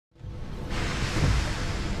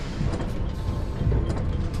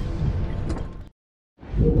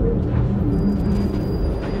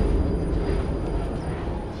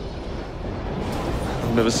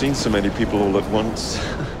never seen so many people all at once.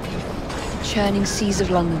 Churning seas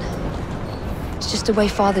of London. It's just the way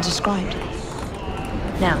Father described.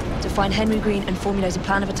 Now, to find Henry Green and formulate a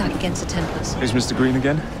plan of attack against the Templars. Is Mr. Green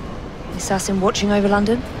again? The assassin watching over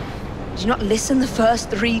London? Did you not listen the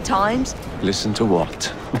first 3 times? Listen to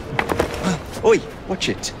what? Oi, watch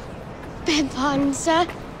it. Beg pardon, sir.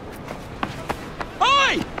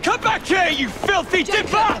 Oi! Come back here, you filthy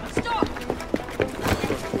dipper! Stop!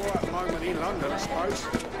 Quiet moment in London, I suppose.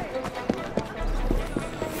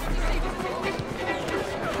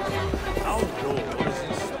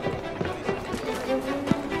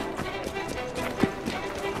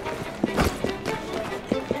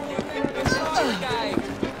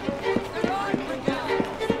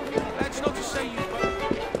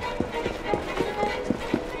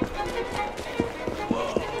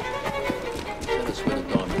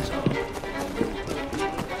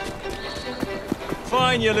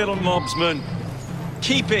 Fine, you little mobsman.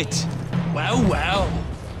 Keep it. Well, well.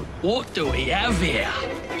 What do we have here?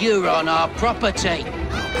 You're on our property.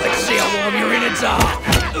 Let's see how warm you're in a dark.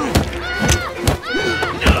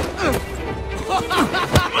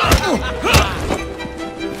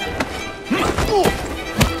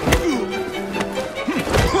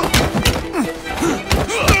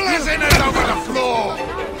 Prisoners over the floor!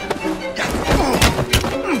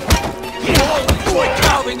 We're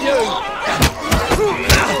carving you!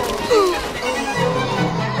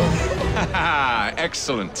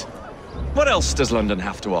 Excellent. What else does London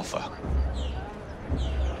have to offer?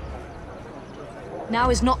 Now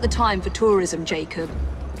is not the time for tourism, Jacob.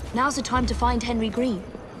 Now's the time to find Henry Green.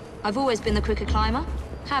 I've always been the quicker climber,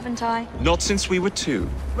 haven't I? Not since we were 2.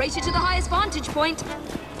 Race you to the highest vantage point.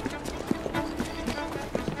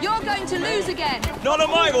 You're going to lose again. Not on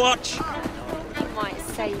my watch! You might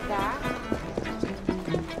say that.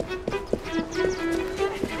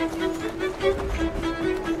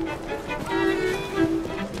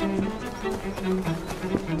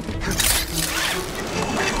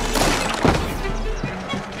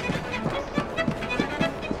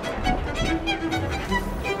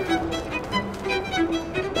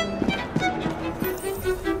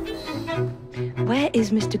 Where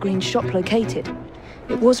is Mr. Green's shop located?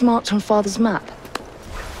 It was marked on Father's map.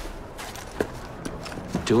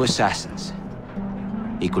 2 assassins.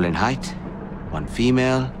 Equal in height, 1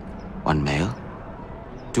 female, 1 male.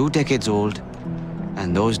 2 decades old,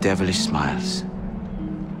 and those devilish smiles.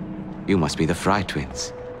 You must be the Frye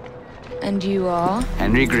twins. And you are?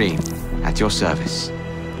 Henry Green, at your service.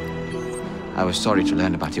 I was sorry to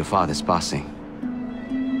learn about your father's passing.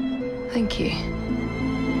 Thank you.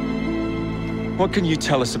 What can you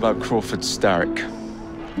tell us about Crawford Starrick?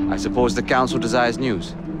 I suppose the council desires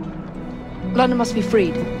news. London must be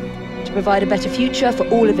freed, to provide a better future for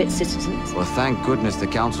all of its citizens. Well, thank goodness the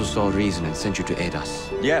council saw reason and sent you to aid us.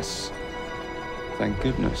 Yes. Thank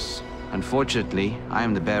goodness. Unfortunately, I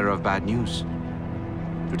am the bearer of bad news.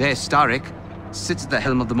 Today, Starrick sits at the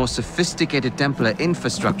helm of the most sophisticated Templar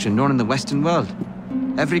infrastructure known in the Western world.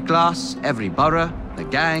 Every class, every borough, the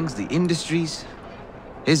gangs, the industries.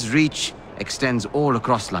 His reach extends all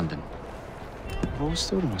across London. I've always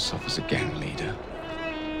thought of myself as a gang leader.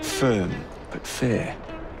 Firm, but fair.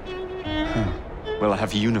 Huh. Well, I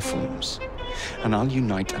have uniforms. And I'll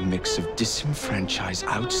unite a mix of disenfranchised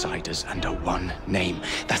outsiders under one name.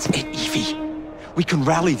 That's it, Evie. We can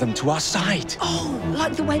rally them to our side. Oh,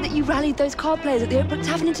 like the way that you rallied those card players at the Oakbrook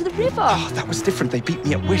Tavern into the river. Oh, that was different. They beat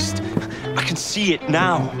me at whist. I can see it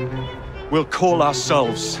now. We'll call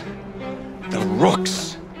ourselves the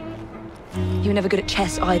Rooks. You were never good at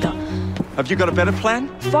chess either. Have you got a better plan?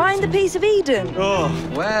 Find the piece of Eden. Oh.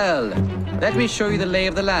 Well, let me show you the lay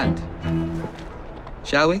of the land.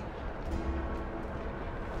 Shall we?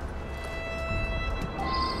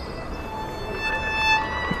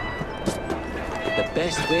 The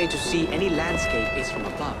best way to see any landscape is from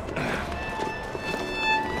above.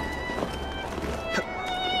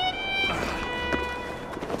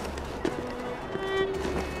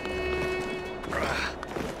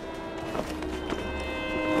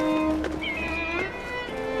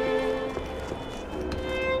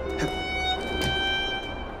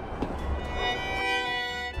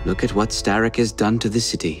 Look at what Starrick has done to the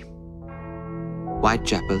city.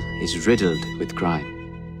 Whitechapel is riddled with crime.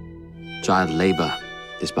 Child labor,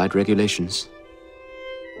 despite regulations.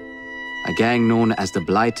 A gang known as the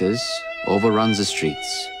Blighters overruns the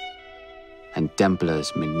streets, and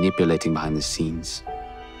Templars manipulating behind the scenes.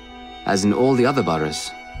 As in all the other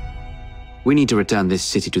boroughs, we need to return this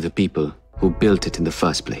city to the people who built it in the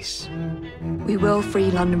first place. We will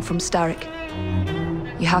free London from Starrick.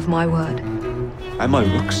 You have my word. And my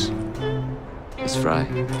Rooks. Miss Frye,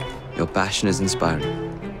 your passion is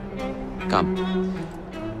inspiring. Come.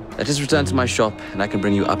 Let us return to my shop, and I can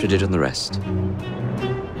bring you up to date on the rest.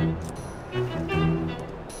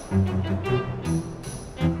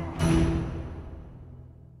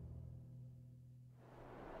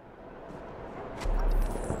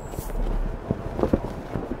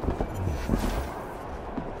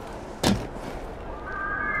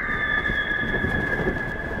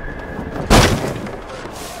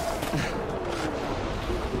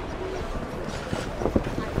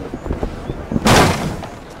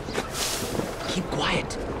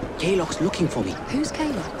 Looking for me. Who's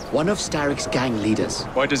Caleb? One of Starrick's gang leaders.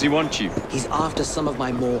 Why does he want you? He's after some of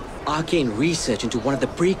my more arcane research into one of the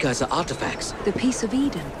precursor artifacts. The Piece of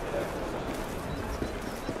Eden.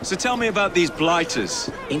 So tell me about these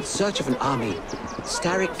blighters. In search of an army,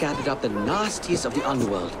 Starrick gathered up the nastiest of the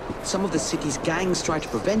underworld. Some of the city's gangs tried to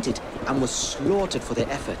prevent it and were slaughtered for their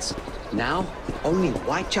efforts. Now, only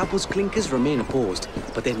Whitechapel's clinkers remain opposed,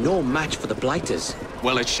 but they're no match for the blighters.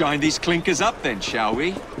 Well, let's shine these clinkers up then, shall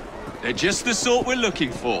we? They're just the sort we're looking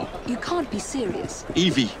for. You can't be serious.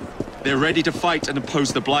 Evie, they're ready to fight and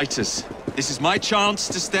oppose the blighters. This is my chance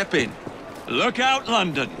to step in. Look out,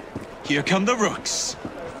 London. Here come the rooks.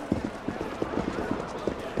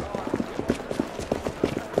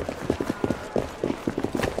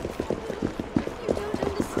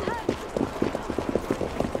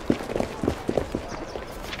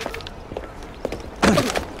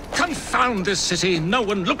 Confound this city! No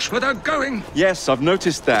one looks where they're going! Yes, I've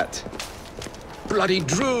noticed that. Bloody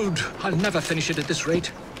Drood! I'll never finish it at this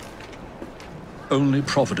rate. Only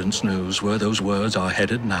Providence knows where those words are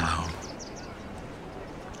headed now.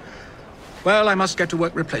 Well, I must get to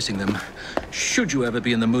work replacing them. Should you ever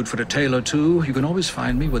be in the mood for a tale or two, you can always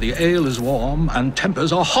find me where the ale is warm and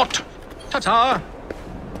tempers are hot. Ta-ta!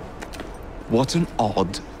 What an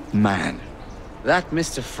odd man. That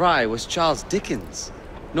Mr. Frye was Charles Dickens.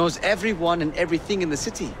 Knows everyone and everything in the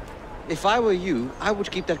city. If I were you, I would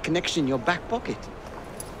keep that connection in your back pocket.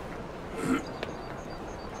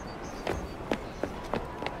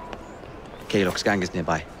 Kaylock's gang is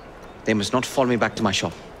nearby. They must not follow me back to my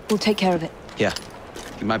shop. We'll take care of it. Here,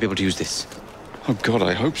 you might be able to use this. Oh God,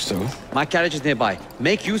 I hope so. My carriage is nearby.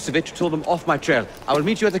 Make use of it to throw them off my trail. I will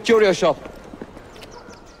meet you at the curio shop.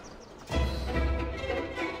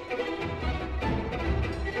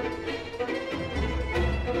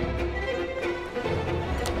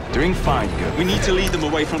 Doing fine, good. We need to lead them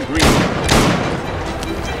away from green.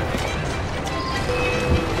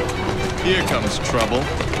 Here comes trouble.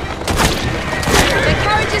 The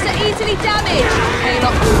carriages are easily damaged.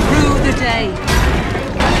 Haylock will rue the day.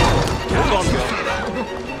 Hold on, girl.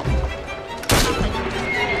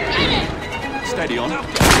 Steady on.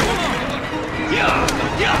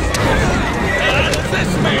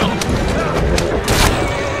 This meal.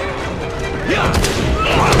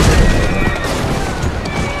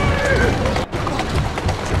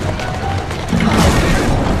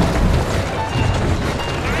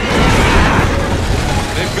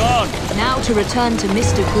 They've gone. Now to return to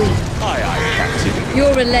Mr. Green. Aye, aye, Captain.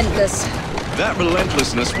 You're relentless. That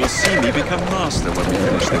relentlessness will see me become master when we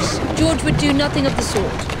finish this. George would do nothing of the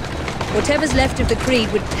sort. Whatever's left of the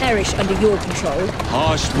Creed would perish under your control.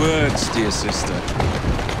 Harsh words, dear sister.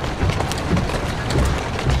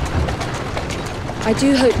 I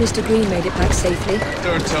do hope Mr. Green made it back safely.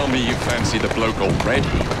 Don't tell me you fancy the bloke already.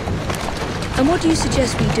 And what do you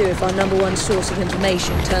suggest we do if our #1 source of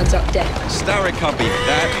information turns up dead? Starrick can't be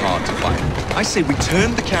that hard to find. I say we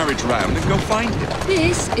turn the carriage round and go find him.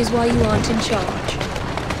 This is why you aren't in charge.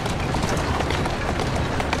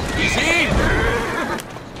 He's in!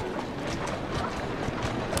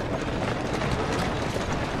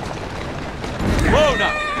 Whoa,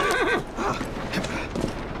 now!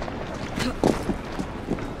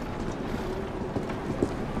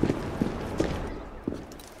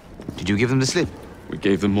 Did you give them the slip? We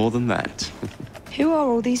gave them more than that. Who are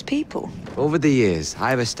all these people? Over the years, I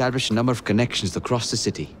have established a number of connections across the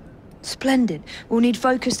city. Splendid. We'll need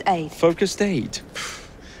focused aid. Focused aid.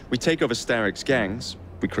 We take over Starrick's gangs,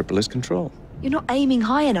 we cripple his control. You're not aiming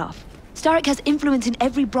high enough. Starrick has influence in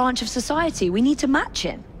every branch of society. We need to match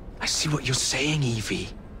him. I see what you're saying, Evie.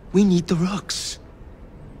 We need the rooks.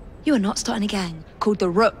 You are not starting a gang called the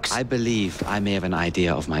Rooks. I believe I may have an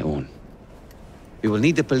idea of my own. We will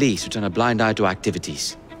need the police to turn a blind eye to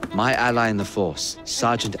activities. My ally in the force,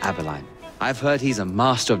 Sergeant Aberline. I've heard he's a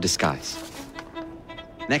master of disguise.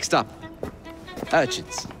 Next up,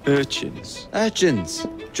 urchins. Urchins? Urchins.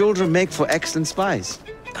 Children make for excellent spies.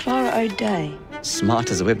 Clara O'Day.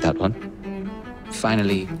 Smart as a whip, that one.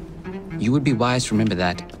 Finally, you would be wise to remember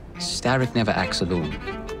that Starrick never acts alone.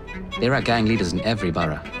 There are gang leaders in every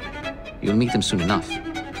borough. You'll meet them soon enough,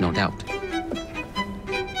 no doubt.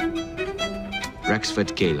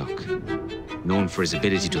 Rexford Kaylock, known for his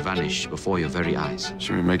ability to vanish before your very eyes.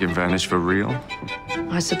 Should we make him vanish for real?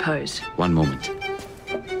 I suppose. One moment.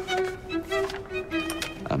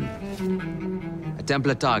 A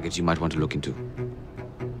Templar target you might want to look into.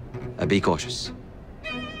 Be cautious.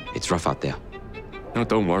 It's rough out there. No,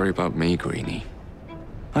 don't worry about me, Greenie.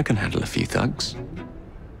 I can handle a few thugs.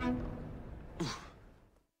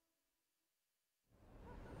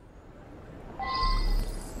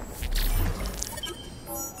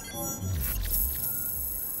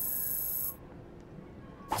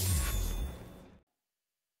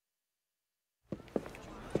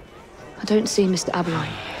 I don't see Mr.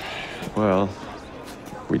 Aberline. Well,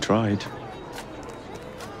 we tried.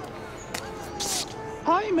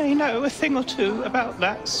 I may know a thing or two about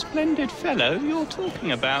that splendid fellow you're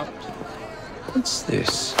talking about. What's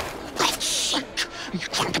this? God's sake! Are you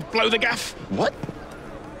trying to blow the gaff? What?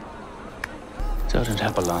 Sergeant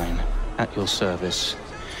Aberline, at your service.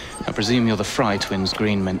 I presume you're the Frye twins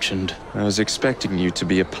Green mentioned. I was expecting you to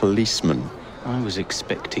be a policeman. I was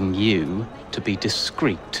expecting you to be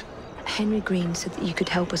discreet. Henry Green said that you could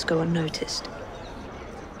help us go unnoticed.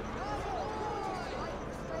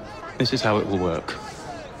 This is how it will work.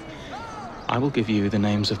 I will give you the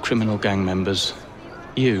names of criminal gang members.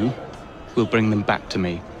 You will bring them back to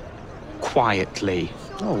me. Quietly.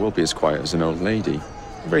 Oh, we'll be as quiet as an old lady.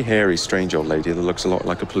 A very hairy, strange old lady that looks a lot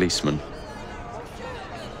like a policeman.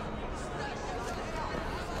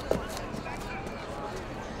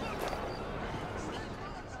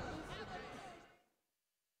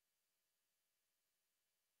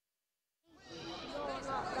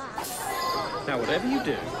 Now, whatever you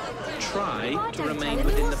do, try to remain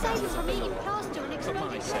within the bounds of the law. For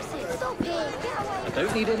my sake. I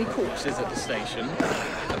don't need any corpses at the station.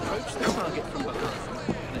 Approach the target from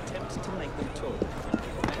behind and attempt to make them talk.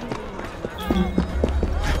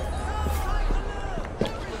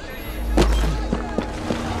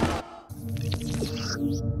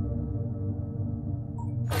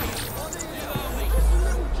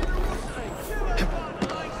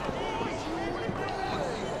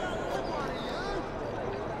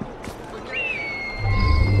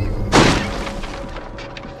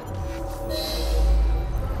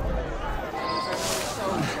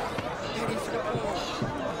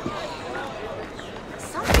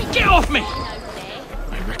 Get off me!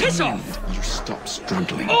 Piss off! You stop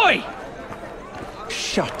struggling. Oi!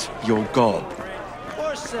 Shut your gob.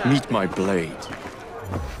 Meet my blade.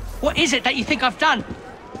 What is it that you think I've done?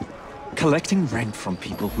 Collecting rent from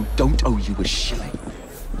people who don't owe you a shilling.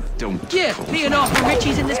 Don't. Yeah, me and half the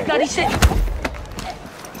Richies in this bloody city.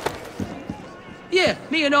 Yeah,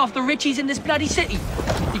 me and half the Richies in this bloody city.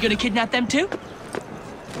 You gonna kidnap them too?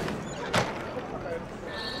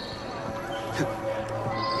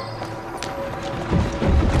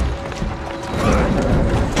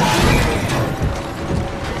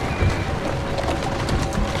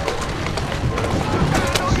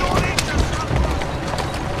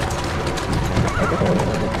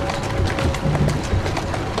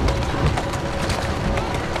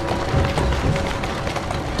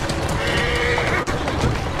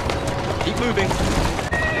 Keep moving.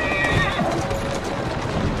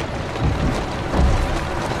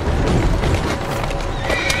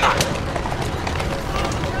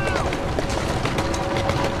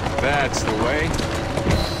 That's the way.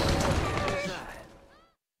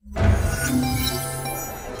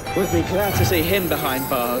 Would be glad to see him behind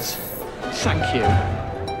bars. Thank you.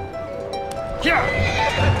 Yeah!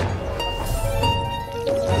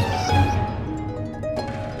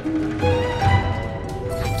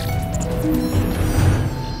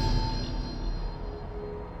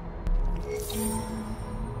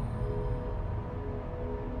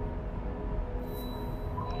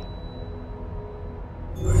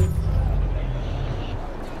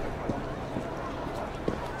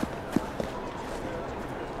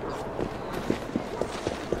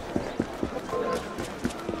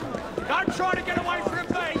 Don't try to get away from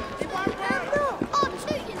me! It won't work! I'll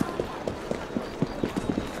shoot you.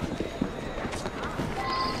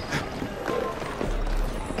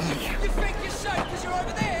 You think you're safe because you're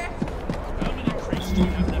over there? How many priests do you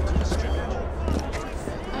have left to distribute?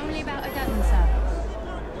 Only about a dozen, sir.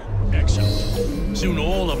 Excellent. Soon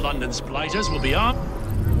all of London's blighters will be armed.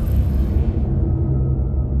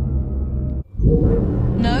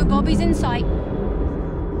 No bobbies in sight.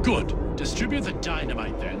 Good. Distribute the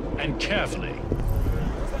dynamite then, and carefully.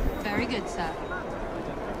 Very good, sir.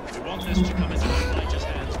 We want this to come into the blighters'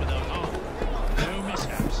 hands without harm. No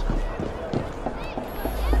mishaps.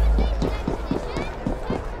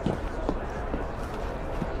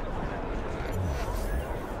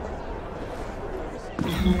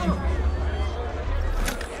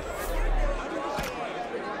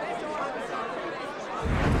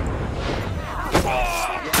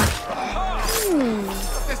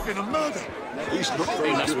 been a murder. He's not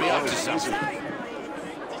very must be up to something.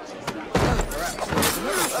 Perhaps there's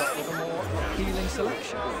another shot with a more appealing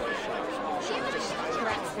selection.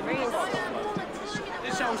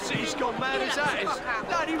 This whole city's gone mad as that is.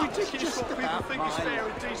 Bloody ridiculous what people think is fair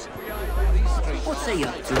and decent behaviour. What's he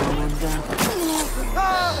up to, I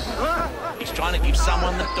wonder? He's trying to give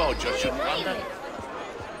someone the dodge, I shouldn't wonder.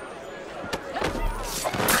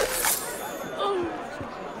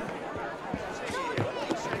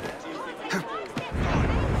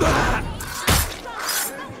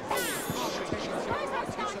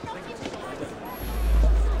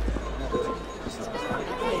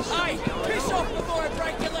 Hey, piss off before I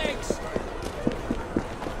break your legs!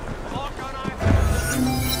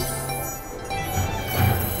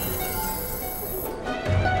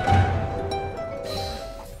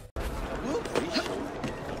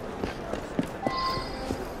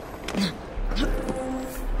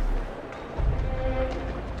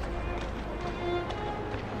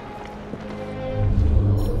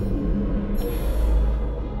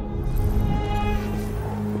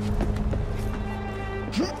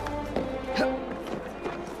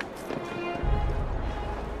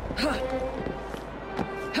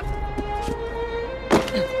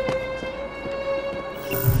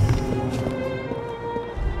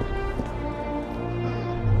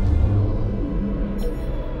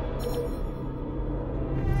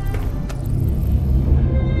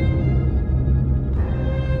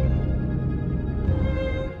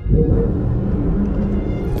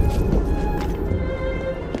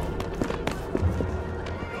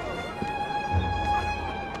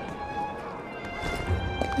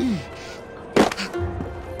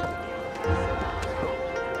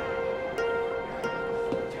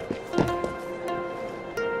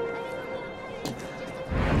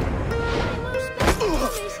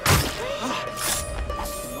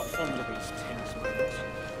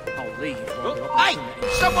 Hey!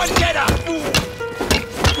 Someone get her!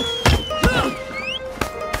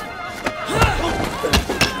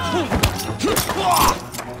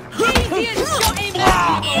 Easy and shot him!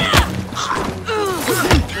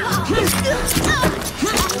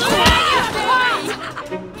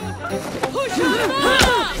 Push him!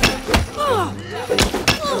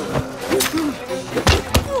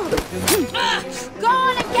 Go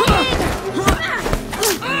on again!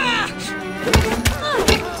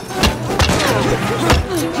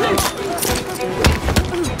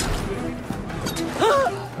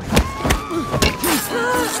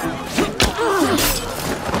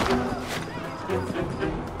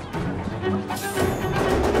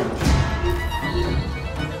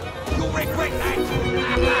 You'll regret that!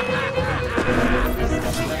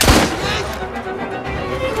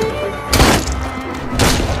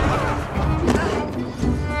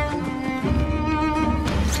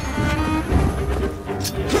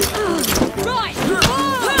 Right!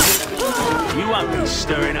 You won't be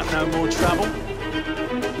stirring up no more trouble.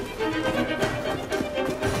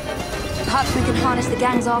 Perhaps we can harness the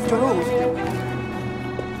gangs after all.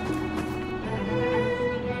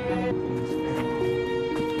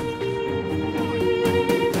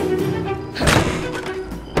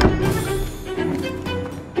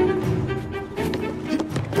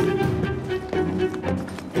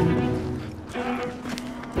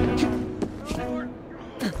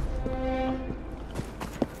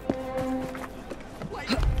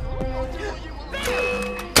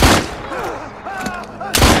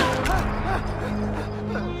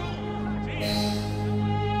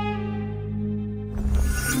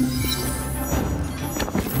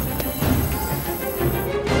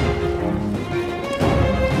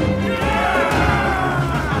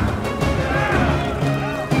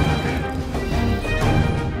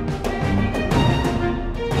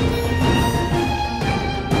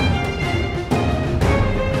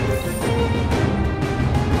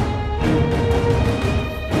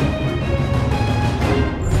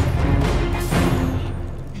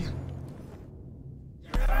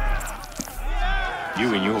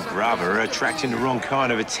 You and your brother are attracting the wrong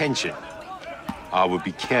kind of attention. I would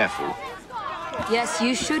be careful. Yes,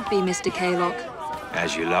 you should be, Mr. Kaylock.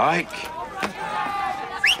 As you like.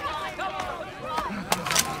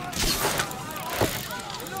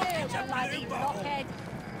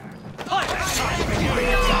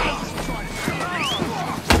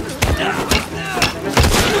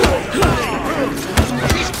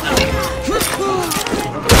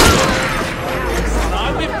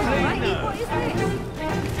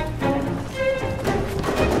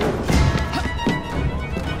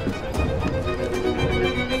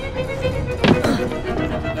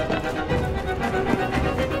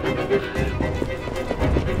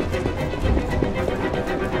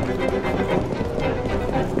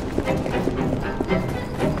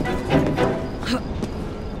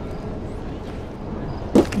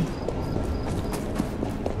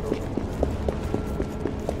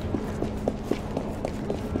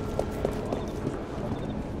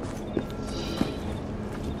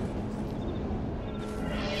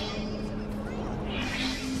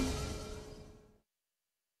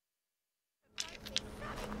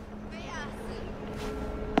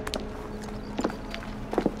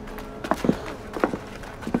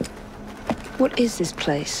 What is this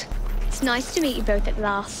place? It's nice to meet you both at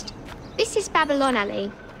last. This is Babylon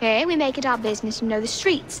Alley. Here we make it our business to know the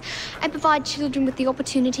streets and provide children with the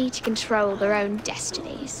opportunity to control their own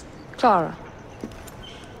destinies. Clara.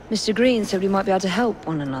 Mr. Green said we might be able to help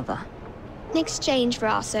one another. In exchange for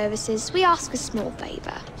our services, we ask a small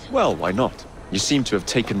favor. Well, why not? You seem to have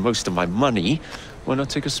taken most of my money. Why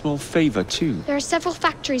not take a small favor, too? There are several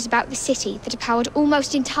factories about the city that are powered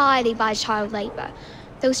almost entirely by child labor.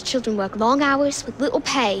 Those children work long hours with little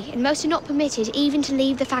pay, and most are not permitted even to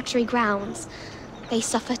leave the factory grounds. They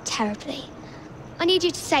suffer terribly. I need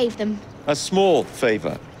you to save them. A small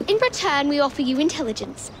favor. In return, we offer you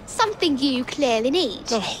intelligence, something you clearly need.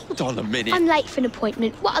 Oh, hold on a minute. I'm late for an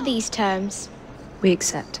appointment. What are these terms? We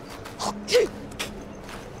accept.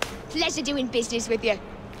 Pleasure doing business with you.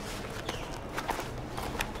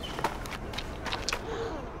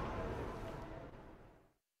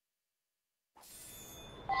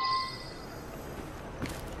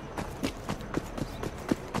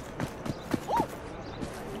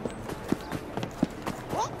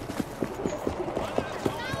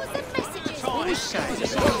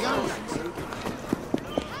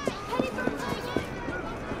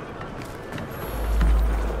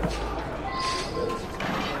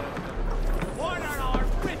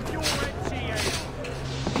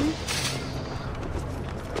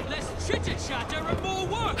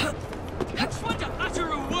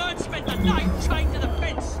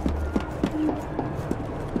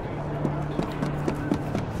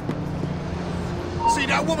 See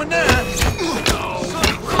that woman there?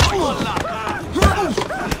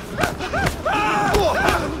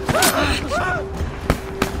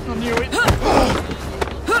 I knew it.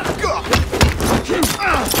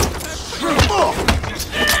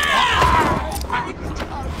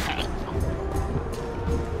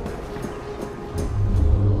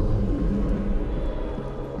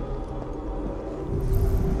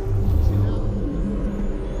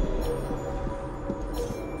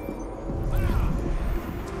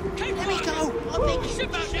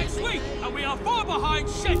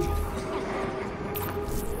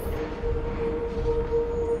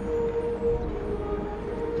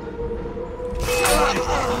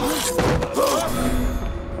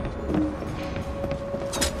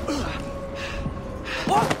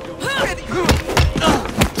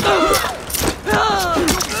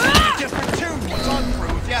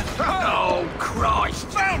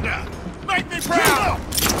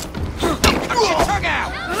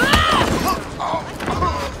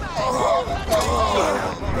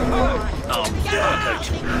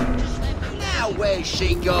 Where's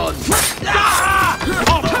she gone?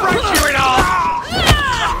 I'll break you in half!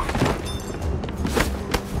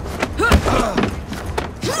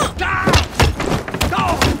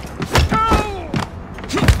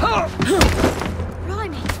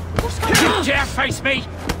 Blimey, what's going on? You dare face me?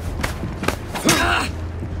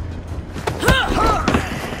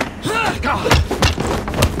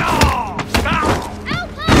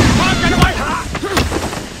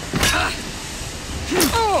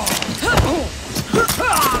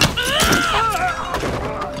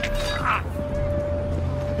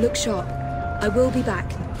 Look sharp. I will be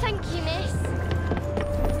back. Thank you, miss.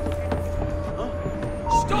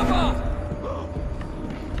 Stop her!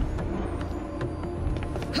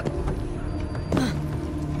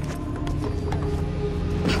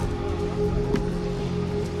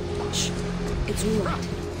 Shh. It's all right.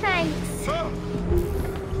 Thanks.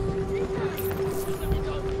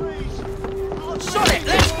 Shut it!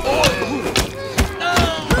 Let's go!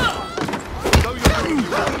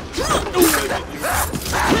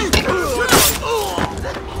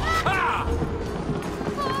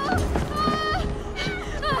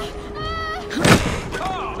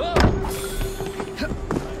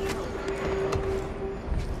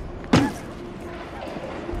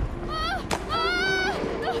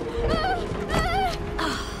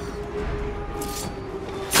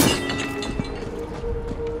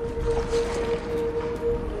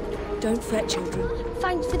 Don't fret, children.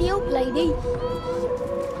 Thanks for the help, lady.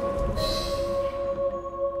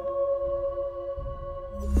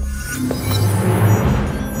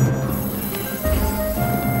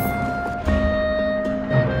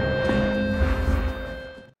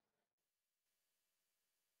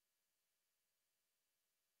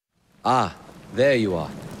 Ah, there you are.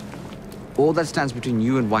 All that stands between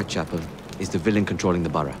you and Whitechapel is the villain controlling the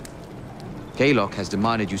borough. Kaylock has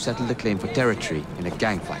demanded you settle the claim for territory in a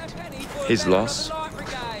gang fight. His loss?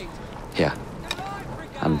 Here.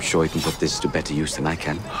 I'm sure he can put this to better use than I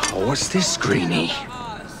can. Oh, what's this, Greenie?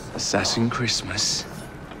 Assassin Christmas.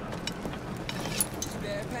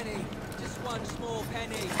 Spare penny. Just one small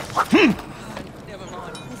penny. Never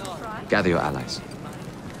mind. Gather your allies.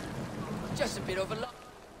 Just a bit overlooked.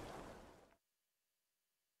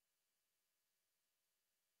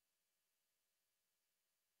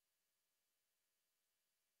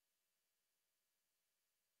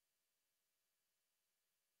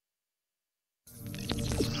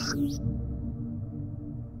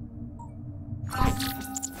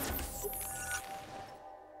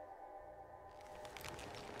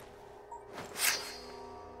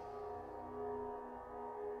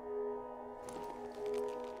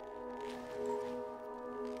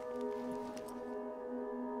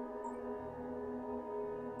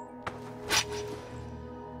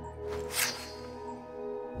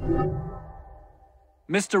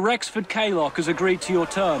 Mr. Rexford Kaylock has agreed to your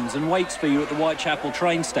terms and waits for you at the Whitechapel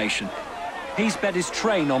train station. He's bet his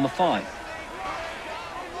train on the fight.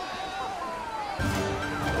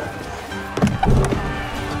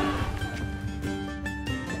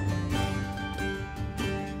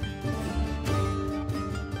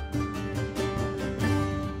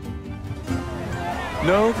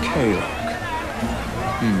 No Kaylock.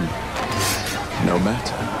 No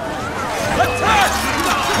matter.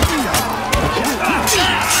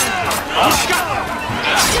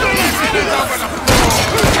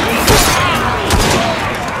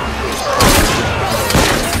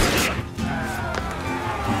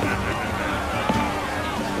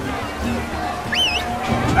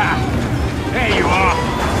 There you are!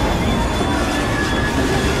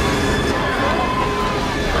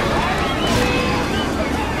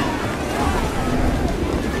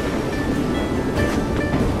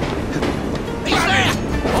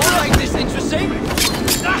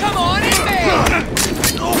 Come on, Evie!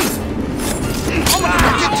 I'm gonna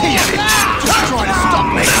get your teeth! Just try to stop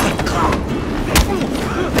me!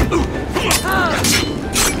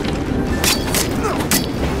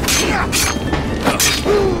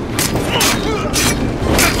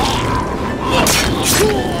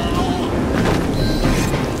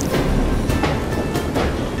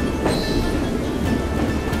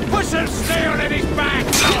 Put some steel in his back,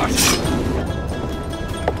 gosh!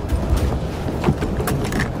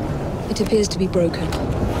 It appears to be broken.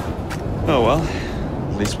 Oh well,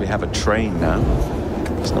 at least we have a train now.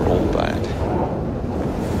 It's not all bad.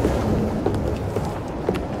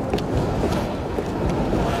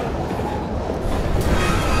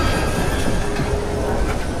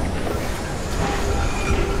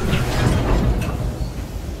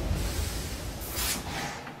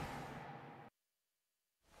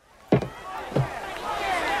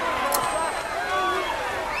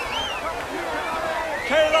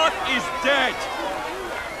 Kaylock is dead.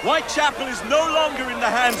 Whitechapel is no longer in the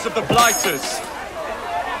hands of the Blighters.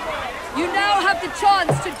 You now have the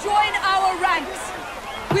chance to join our ranks.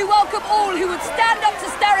 We welcome all who would stand up to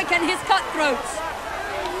Starrick and his cutthroats.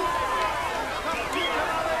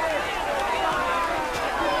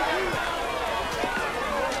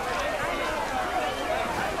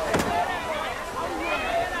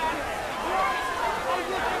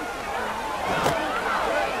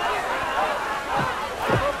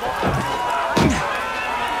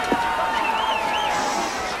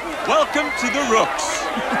 Welcome to the Rooks.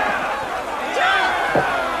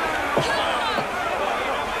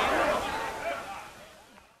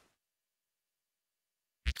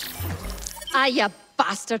 Ah, you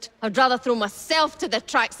bastard. I'd rather throw myself to the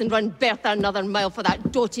tracks than run Bertha another mile for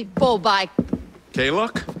that doty ball-bag.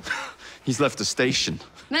 Kaylock? He's left the station.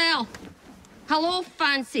 Mel. Hello,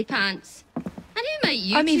 fancy pants. And who might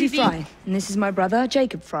you I'm two Evie be? Frye, and this is my brother,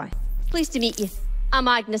 Jacob Frye. Pleased to meet you. I'm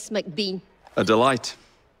Agnes McBean. A delight.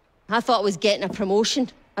 I thought I was getting a promotion.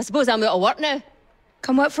 I suppose I'm out of work now.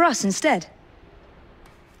 Come work for us instead.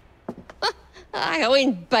 I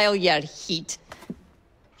won't bile your heat.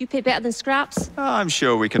 You pay better than scraps? I'm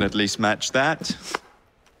sure we can at least match that.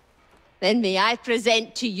 Then may I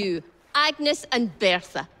present to you Agnes and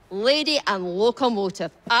Bertha, lady and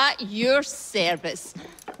locomotive, at your service.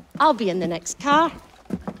 I'll be in the next car.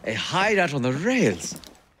 A hideout on the rails.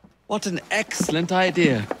 What an excellent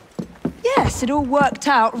idea. Yes, it all worked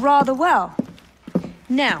out rather well.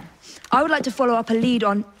 Now, I would like to follow up a lead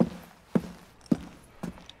on...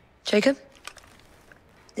 Jacob?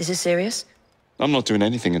 Is this serious? I'm not doing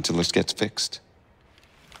anything until this gets fixed.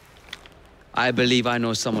 I believe I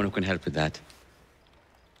know someone who can help with that.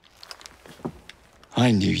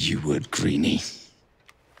 I knew you would, Greenie.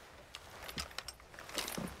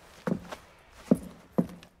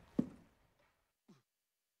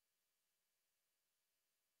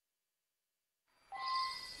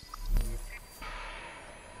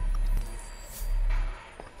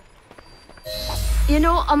 You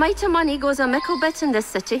know, a mite of money goes a mickle bit in this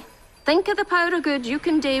city. Think of the power of good you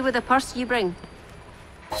can do with the purse you bring.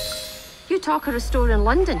 talk of restoring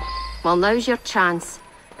London? Well, now's your chance.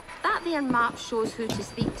 That there map shows who to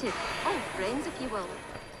speak to. Oh, friends, if you will.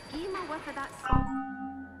 Give him a whiff of that song.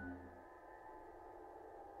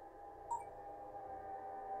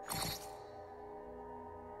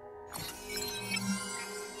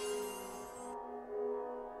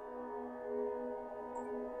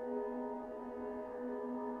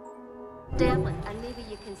 Sterling, and maybe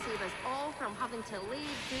you can save us all from having to lay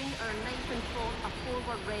down our knife and fork before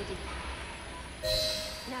we're ready.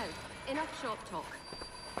 Now, enough shop talk.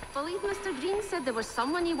 Believe Mr. Green said there was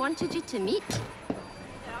someone he wanted you to meet.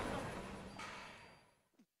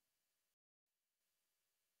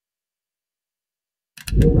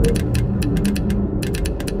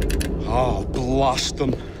 Oh, blast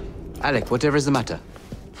them. Alec, whatever is the matter?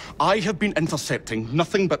 I have been intercepting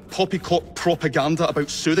nothing but poppycock propaganda about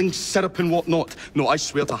soothing syrup and whatnot. No, I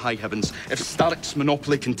swear to high heavens, if Starrick's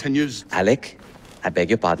monopoly continues... Alec, I beg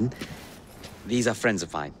your pardon. These are friends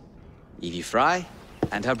of mine. Evie Frye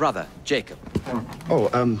and her brother, Jacob. Oh,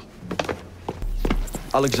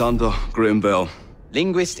 Alexander Graham Bell.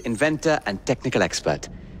 Linguist, inventor, and technical expert.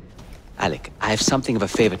 Alec, I have something of a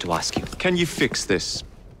favor to ask you. Can you fix this?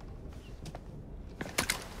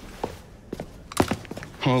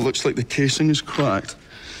 Oh, looks like the casing is cracked.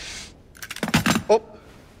 Oh,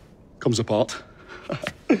 comes apart.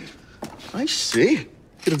 I see.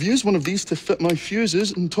 Could have used one of these to fit my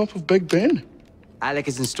fuses on top of Big Ben. Alec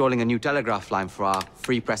is installing a new telegraph line for our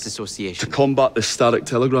Free Press Association. To combat the Starrick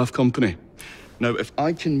Telegraph Company. Now, if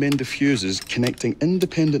I can mend the fuses connecting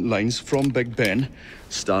independent lines from Big Ben,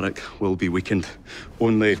 Starrick will be weakened.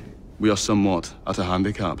 Only we are somewhat at a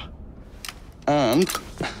handicap. And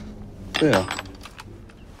there.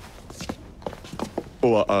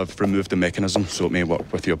 Oh, I've removed the mechanism so it may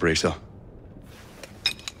work with your bracer.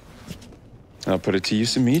 I'll put it to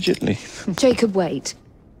use immediately. Jacob, wait.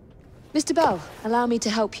 Mr. Bell, allow me to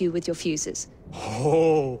help you with your fuses.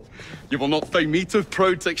 Oh, you will not find me too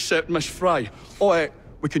proud to accept Miss Frye. Oh,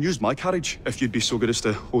 we can use my carriage, if you'd be so good as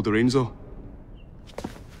to hold the reins, though.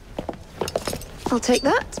 I'll take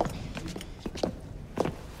that.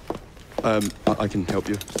 I can help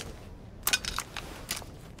you.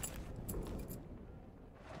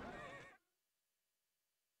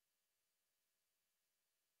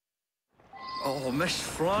 Oh, Miss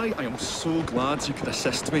Frye, I am so glad you could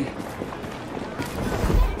assist me.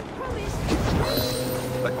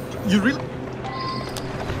 You really...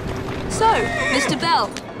 So, Mr. Bell,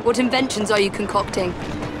 what inventions are you concocting?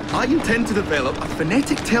 I intend to develop a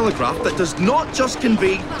phonetic telegraph that does not just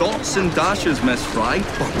convey dots and dashes, Miss Frye,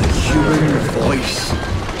 but the human voice.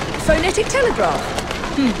 Phonetic telegraph?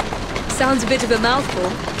 Sounds a bit of a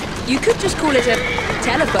mouthful. You could just call it a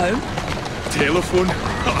telephone. Telephone?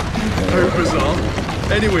 How bizarre.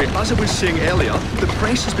 Anyway, as I was saying earlier, the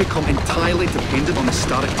press has become entirely dependent on the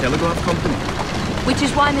Starrick Telegraph Company. Which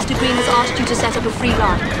is why Mr. Green has asked you to set up a free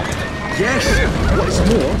line. Yes! What is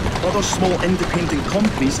more, other small independent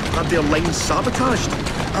companies had their lines sabotaged.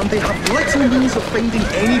 And they have little means of finding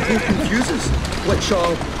any broken fuses, which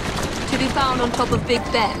are... To be found on top of Big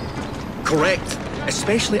Ben. Correct.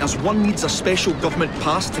 Especially as one needs a special government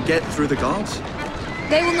pass to get through the guards.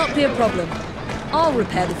 They will not be a problem. I'll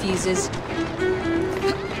repair the fuses.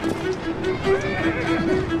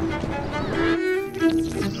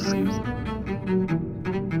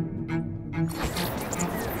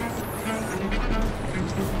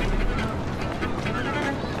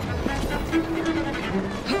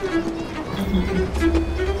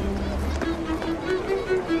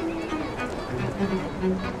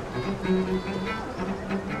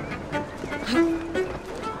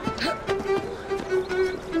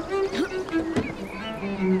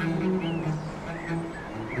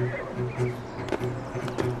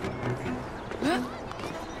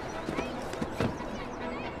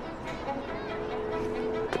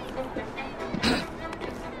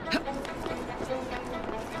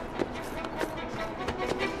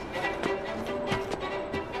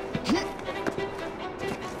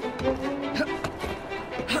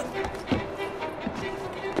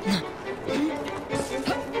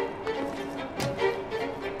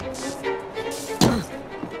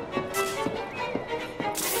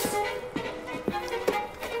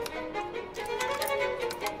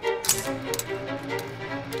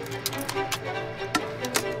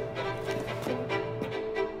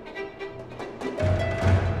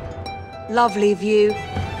 Lovely view.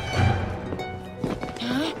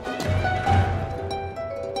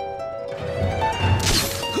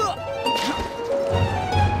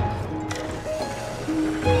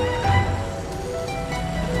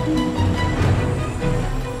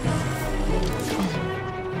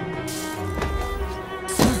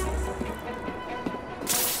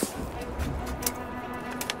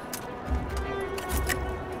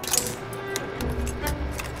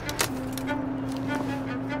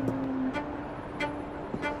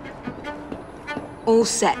 All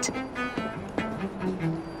set.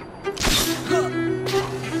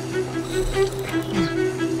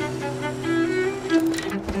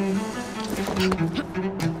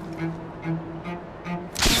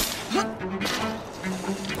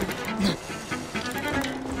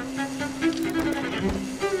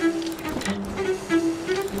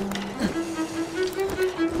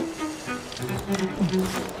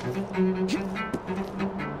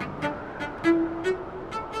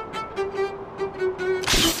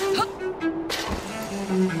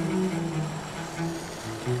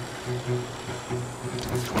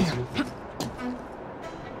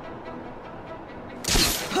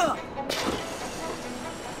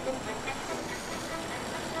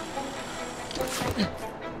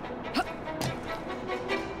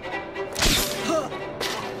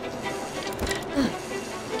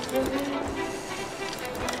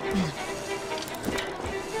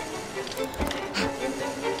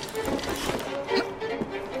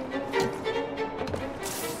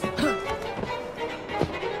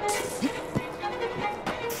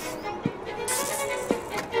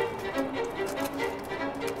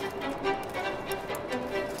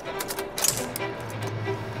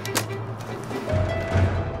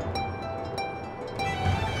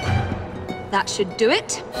 That should do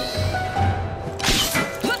it.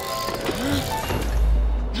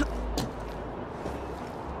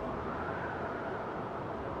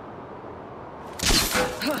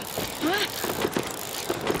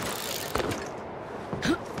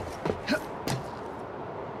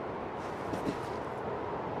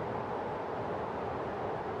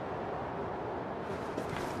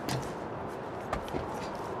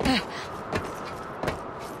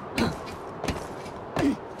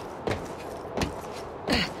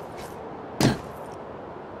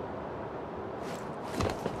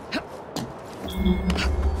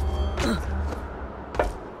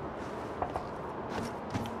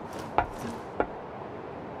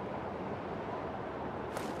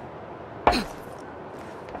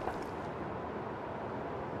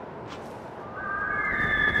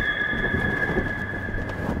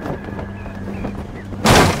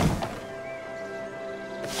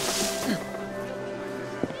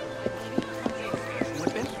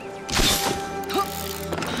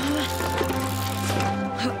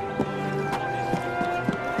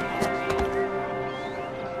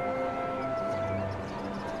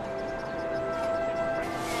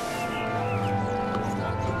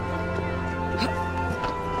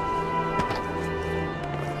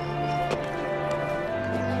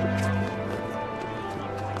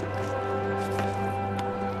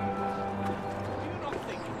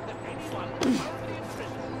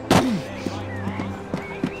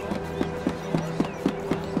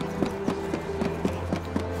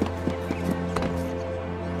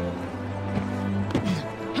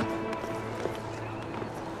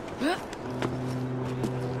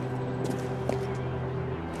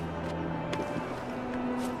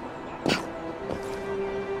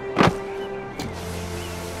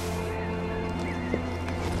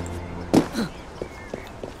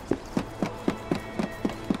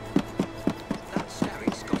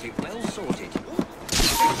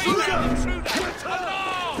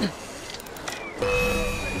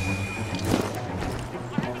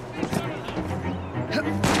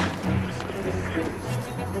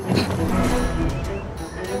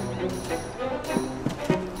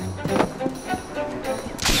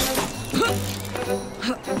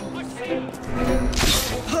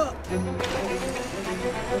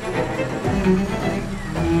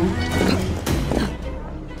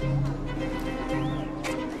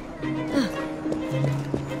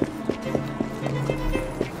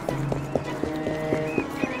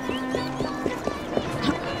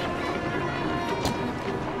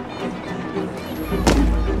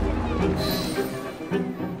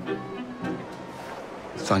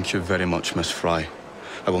 Thank you very much, Miss Frye.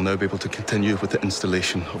 I will now be able to continue with the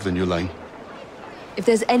installation of the new line. If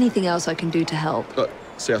there's anything else I can do to help...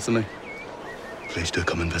 Certainly. Please do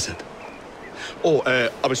come and visit. Oh,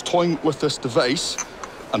 I was toying with this device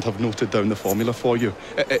and have noted down the formula for you.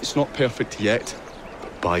 It's not perfect yet,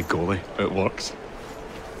 but by golly, it works.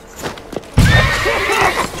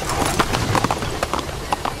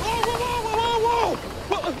 Whoa!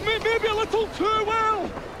 Maybe a little too well!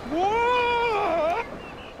 Whoa!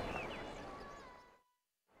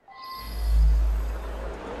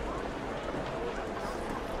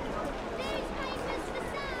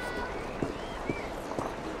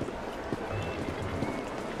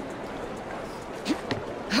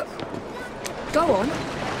 Go on.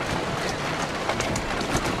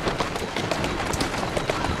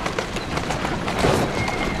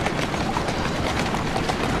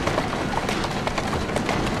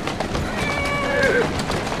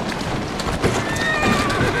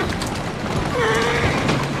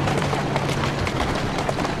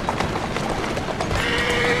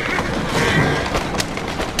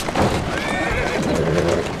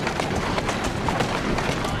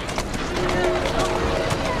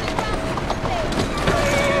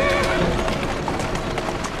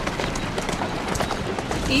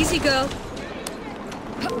 Easy, girl.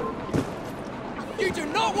 You do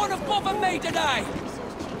not want to bother me today!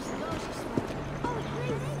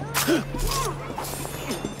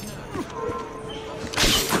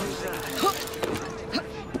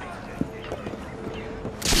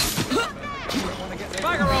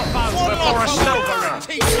 Bugger off, Buzz, before I silver her!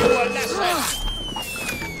 Teach you a lesson!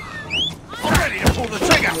 I'm ready to pull the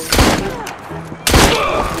trigger!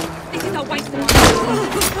 This is a waste of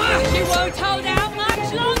time. She won't hold out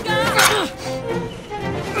much longer.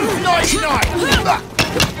 Nice night!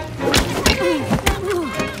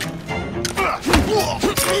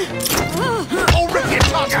 I'll rip your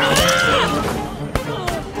tongue out!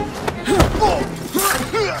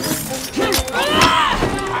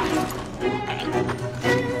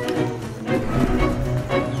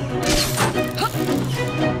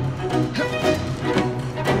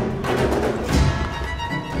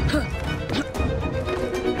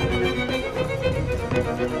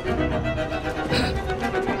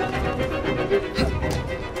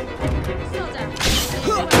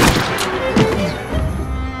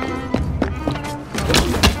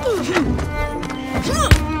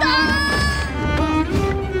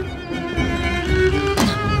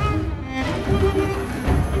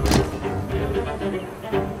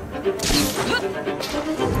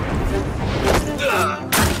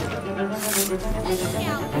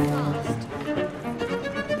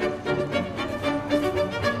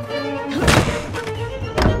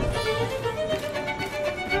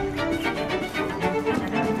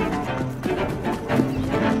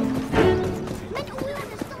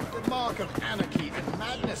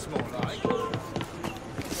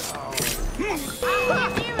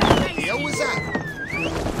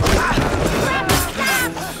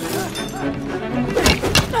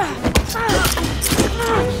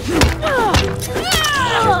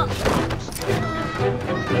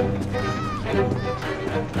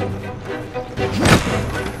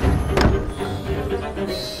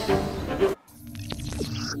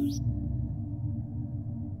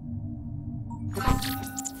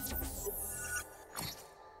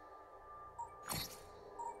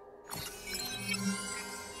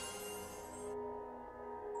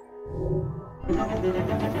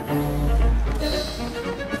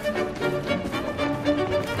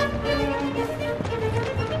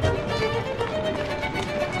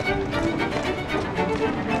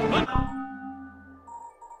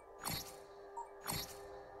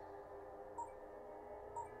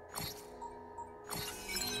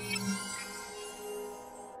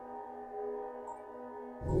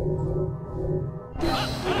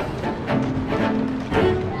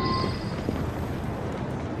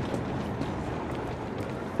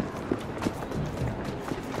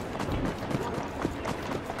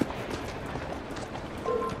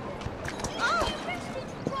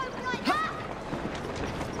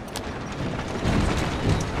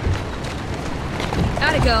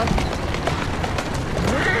 Go.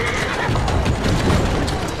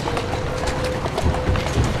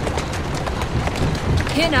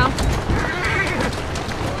 Here now.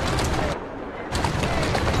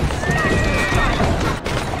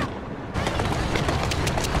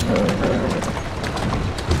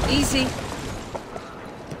 Easy.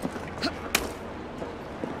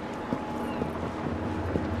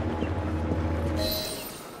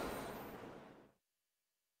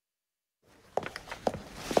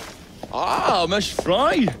 Ah, Miss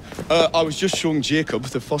Frye. I was just showing Jacob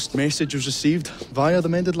the first message was received via the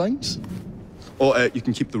mended lines. Oh, you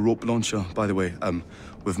can keep the rope launcher, by the way.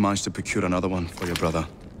 We've managed to procure another one for your brother.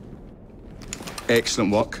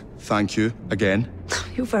 Excellent work. Thank you, again.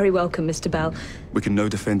 You're very welcome, Mr. Bell. We can now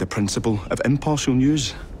defend the principle of impartial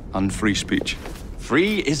news and free speech.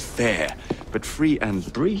 Free is fair, but free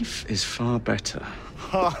and brief is far better.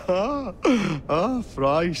 Ha ha! Ah,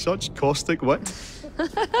 Frye, such caustic wit.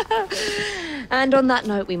 And on that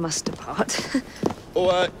note, we must depart.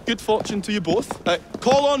 Oh, good fortune to you both.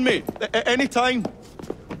 Call on me at any time.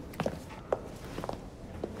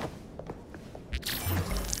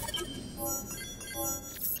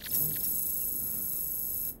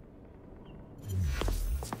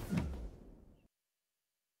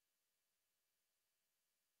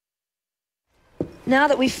 Now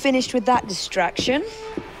that we've finished with that distraction...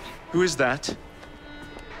 Who is that?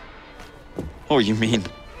 Oh, you mean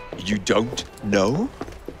you don't know?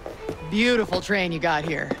 Beautiful train you got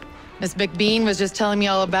here. Miss McBean was just telling me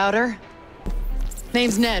all about her.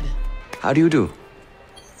 Name's Ned. How do you do?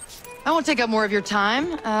 I won't take up more of your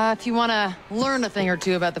time. If you want to learn a thing or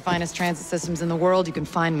two about the finest transit systems in the world, you can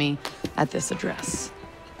find me at this address.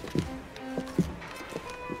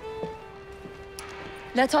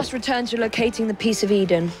 Let us return to locating the Piece of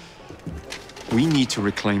Eden. We need to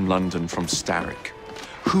reclaim London from Starrick.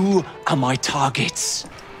 Who are my targets?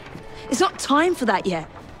 It's not time for that yet.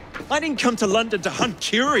 I didn't come to London to hunt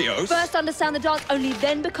curios. First understand the dance, only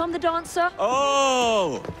then become the dancer.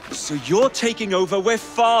 Oh, so you're taking over where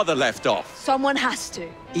Father left off. Someone has to.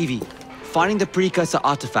 Evie, finding the precursor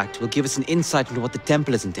artifact will give us an insight into what the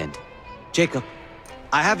Templars intend. Jacob,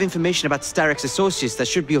 I have information about Starrick's associates that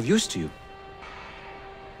should be of use to you.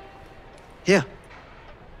 Here.